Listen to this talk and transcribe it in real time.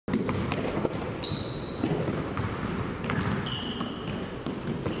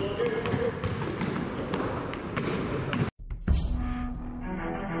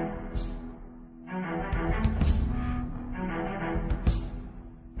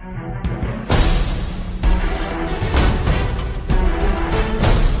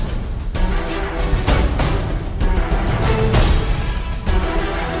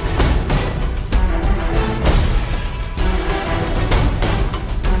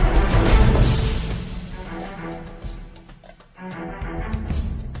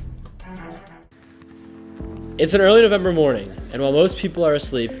It's an early November morning, and while most people are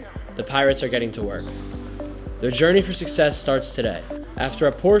asleep, the Pirates are getting to work. Their journey for success starts today. After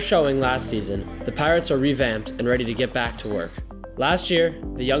a poor showing last season, the Pirates are revamped and ready to get back to work. Last year,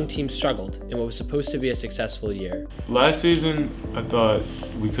 the young team struggled in what was supposed to be a successful year. Last season, I thought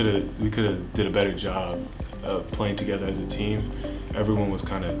we could have did a better job of playing together as a team. Everyone was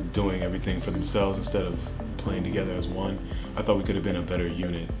kind of doing everything for themselves instead of playing together as one. I thought we could have been a better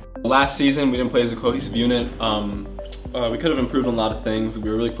unit. Last season, we didn't play as a cohesive unit. We could have improved on a lot of things. We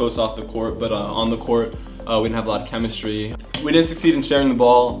were really close off the court, but on the court, we didn't have a lot of chemistry. We didn't succeed in sharing the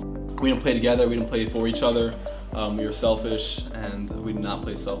ball. We didn't play together. We didn't play for each other. We were selfish, and we did not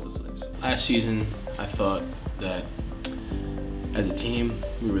play selflessly. Last season, I thought that as a team,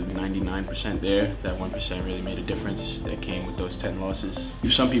 we were 99% there. That 1% really made a difference that came with those 10 losses.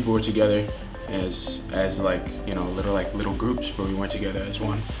 Some people were together as like, you know, little groups, but we weren't together as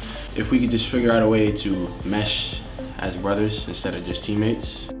one. If we could just figure out a way to mesh as brothers instead of just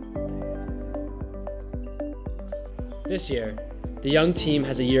teammates. This year, the young team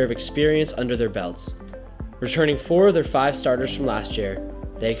has a year of experience under their belts. Returning 4 of their 5 starters from last year,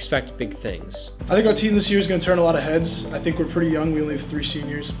 they expect big things. I think our team this year is going to turn a lot of heads. I think we're pretty young. We only have 3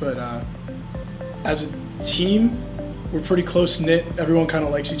 seniors, but as a team, we're pretty close-knit. Everyone kind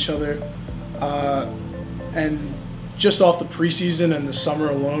of likes each other. And just off the preseason and the summer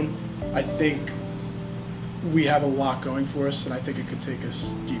alone, I think we have a lot going for us, and I think it could take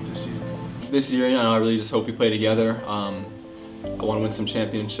us deep this season. This year, I really just hope we play together. I want to win some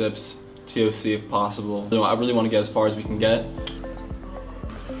championships, TOC if possible. I really want to get as far as we can get.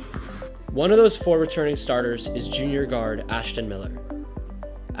 One of those 4 returning starters is junior guard Ashton Miller.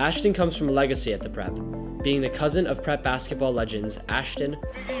 Ashton comes from a legacy at the Prep, being the cousin of Prep basketball legends Ashton.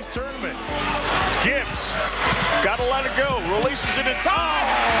 Tournament. Gibbs, gotta let it go, releases it in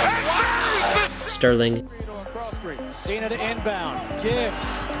time. Sterling. Cena to inbound.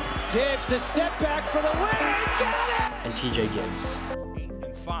 Gibbs, the step back for the win. Got it! And TJ Gibbs. 8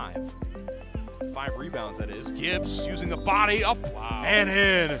 and 5. 5 rebounds, that is. Gibbs using the body up and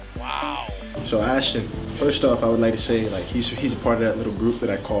in. Wow. So Ashton, first off, I would like to say like he's a part of that little group that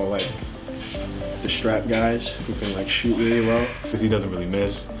I call like the strap guys who can like shoot really well. Because he doesn't really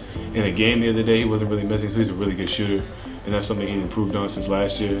miss. In a game the other day, he wasn't really missing, so he's a really good shooter. And that's something he improved on since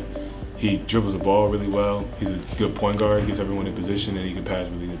last year. He dribbles the ball really well. He's a good point guard, gets everyone in position, and he can pass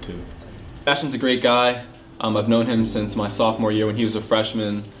really good too. Ashton's a great guy. I've known him since my sophomore year when he was a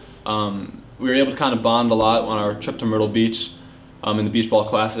freshman. We were able to kind of bond a lot on our trip to Myrtle Beach in the Beach Ball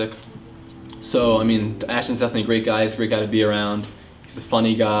Classic. So, I mean, Ashton's definitely a great guy. He's a great guy to be around. He's a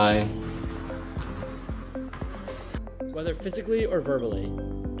funny guy. Whether physically or verbally,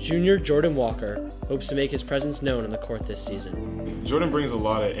 junior Jordan Walker hopes to make his presence known on the court this season. Jordan brings a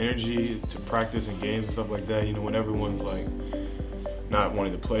lot of energy to practice and games and stuff like that. You know, when everyone's like not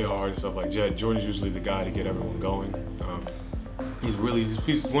wanting to play hard and stuff like that, Jordan's usually the guy to get everyone going.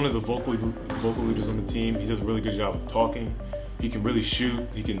 He's one of the vocal leaders on the team. He does a really good job of talking. He can really shoot.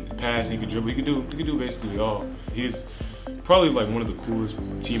 He can pass. He can dribble. He can do basically all. He's probably like one of the coolest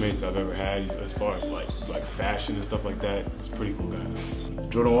teammates I've ever had as far as like fashion and stuff like that. He's a pretty cool guy.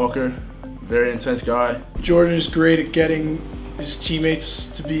 Jordan Walker, very intense guy. Jordan is great at getting his teammates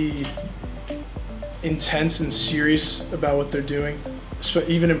to be intense and serious about what they're doing.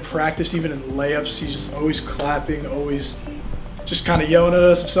 Even in practice, even in layups, he's just always clapping, always just kind of yelling at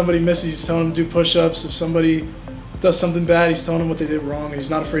us. If somebody misses, he's telling them to do push-ups. If somebody does something bad, he's telling them what they did wrong, and he's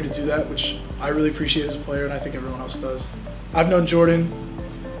not afraid to do that, which I really appreciate as a player, and I think everyone else does. I've known Jordan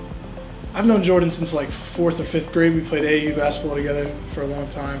since like 4th or 5th grade. We played AAU basketball together for a long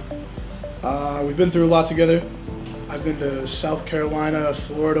time. We've been through a lot together. I've been to South Carolina,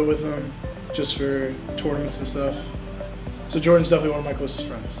 Florida with him, just for tournaments and stuff. So Jordan's definitely one of my closest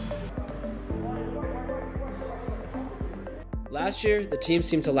friends. Last year, the team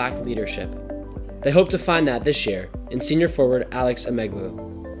seemed to lack leadership. They hope to find that this year in senior forward Alex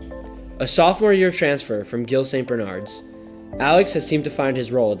Amegbu. A sophomore year transfer from Gill St. Bernard's, Alex has seemed to find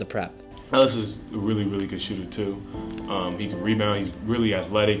his role at the Prep. Alex is a really, really good shooter too. He can rebound, he's really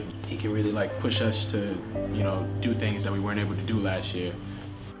athletic. He can really like push us to, you know, do things that we weren't able to do last year.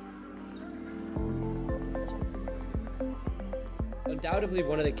 Undoubtedly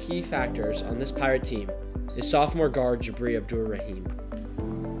one of the key factors on this Pirate team is sophomore guard Jabri Abdur-Rahim.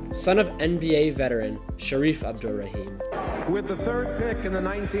 Son of NBA veteran Sharif Abdur-Rahim. With the 3rd pick in the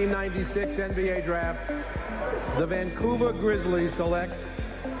 1996 NBA draft, the Vancouver Grizzlies select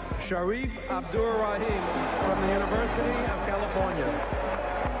Sharif Abdur-Rahim from the University of California.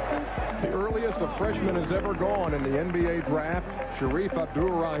 The earliest a freshman has ever gone in the NBA draft, Sharif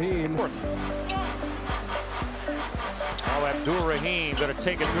Abdur-Rahim. Now Abdur-Rahim going to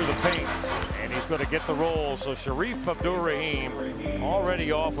take it through the paint, and he's going to get the roll. So Sharif Abdur-Rahim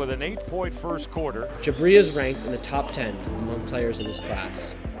already off with an 8-point first quarter. Jabri is ranked in the top 10 among players in this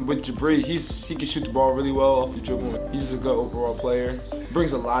class. With Jabri, he can shoot the ball really well off the dribble. He's just a good overall player.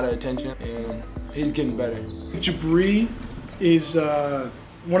 Brings a lot of attention, and he's getting better. Jabri is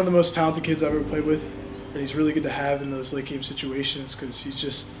one of the most talented kids I've ever played with, and he's really good to have in those late game situations because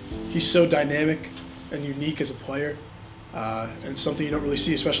he's so dynamic and unique as a player, and it's something you don't really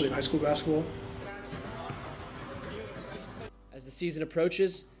see, especially in high school basketball. As the season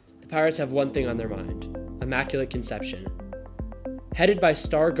approaches, the Pirates have one thing on their mind: Immaculate Conception. Headed by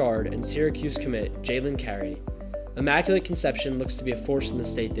star guard and Syracuse commit Jalen Carey, Immaculate Conception looks to be a force in the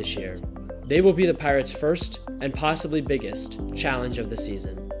state this year. They will be the Pirates' first and possibly biggest challenge of the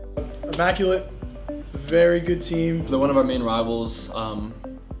season. Immaculate, very good team. They're one of our main rivals.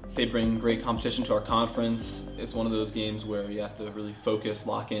 They bring great competition to our conference. It's one of those games where you have to really focus,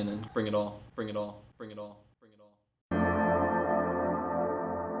 lock in, and bring it all, bring it all, bring it all.